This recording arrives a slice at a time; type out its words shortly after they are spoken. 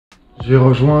Je vais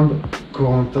rejoindre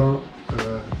Corentin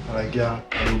à la gare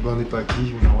à Aubin des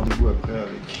Paquis. On a rendez-vous après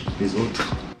avec les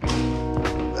autres.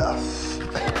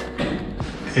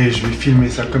 Et je vais filmer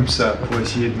ça comme ça pour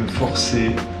essayer de me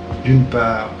forcer d'une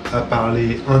part à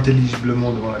parler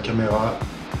intelligiblement devant la caméra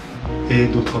et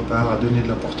d'autre part à donner de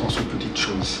l'importance aux petites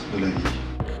choses de la vie.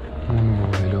 Mon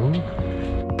nouveau vélo.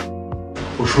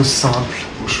 Aux choses simples,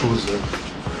 aux choses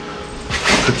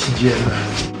quotidiennes,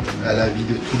 à la vie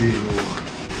de tous les jours,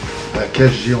 à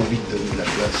laquelle j'ai envie de donner de la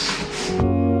place.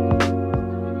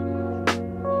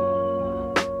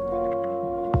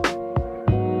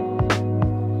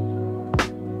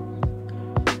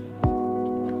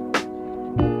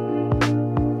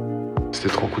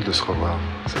 C'était trop cool de se revoir,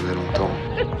 ça faisait longtemps.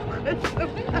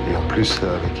 Et en plus,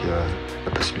 avec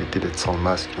la possibilité d'être sans le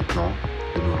masque maintenant,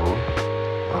 de nouveau,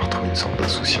 on a retrouvé une sorte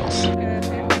d'insouciance.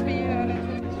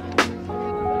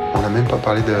 On n'a même pas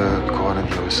parlé de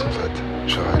coronavirus en fait,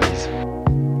 je réalise.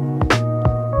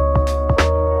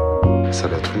 Ça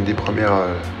va être une des premières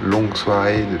longues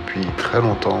soirées depuis très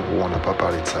longtemps où on n'a pas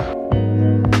parlé de ça.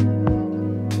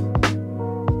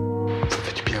 Ça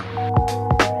fait du bien.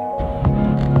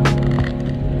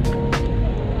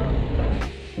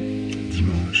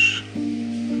 Dimanche,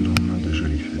 lendemain de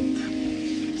jolies fêtes.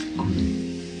 C'est cool.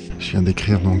 Je viens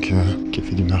d'écrire donc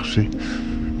Café du Marché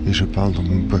et je parle dans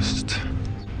mon post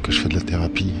que je fais de la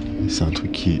thérapie. Et c'est un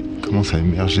truc qui commence à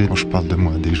émerger quand je parle de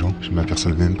moi à des gens. Je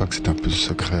m'apercevais même pas que c'était un peu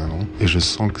secret avant. Et je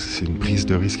sens que c'est une prise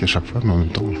de risque à chaque fois, mais en même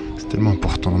temps, c'est tellement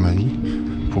important dans ma vie.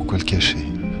 Pourquoi le cacher?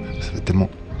 Ça fait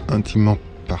tellement intimement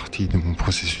partie de mon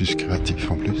processus créatif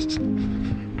en plus.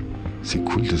 C'est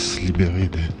cool de se libérer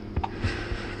de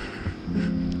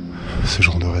ce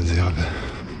genre de réserve.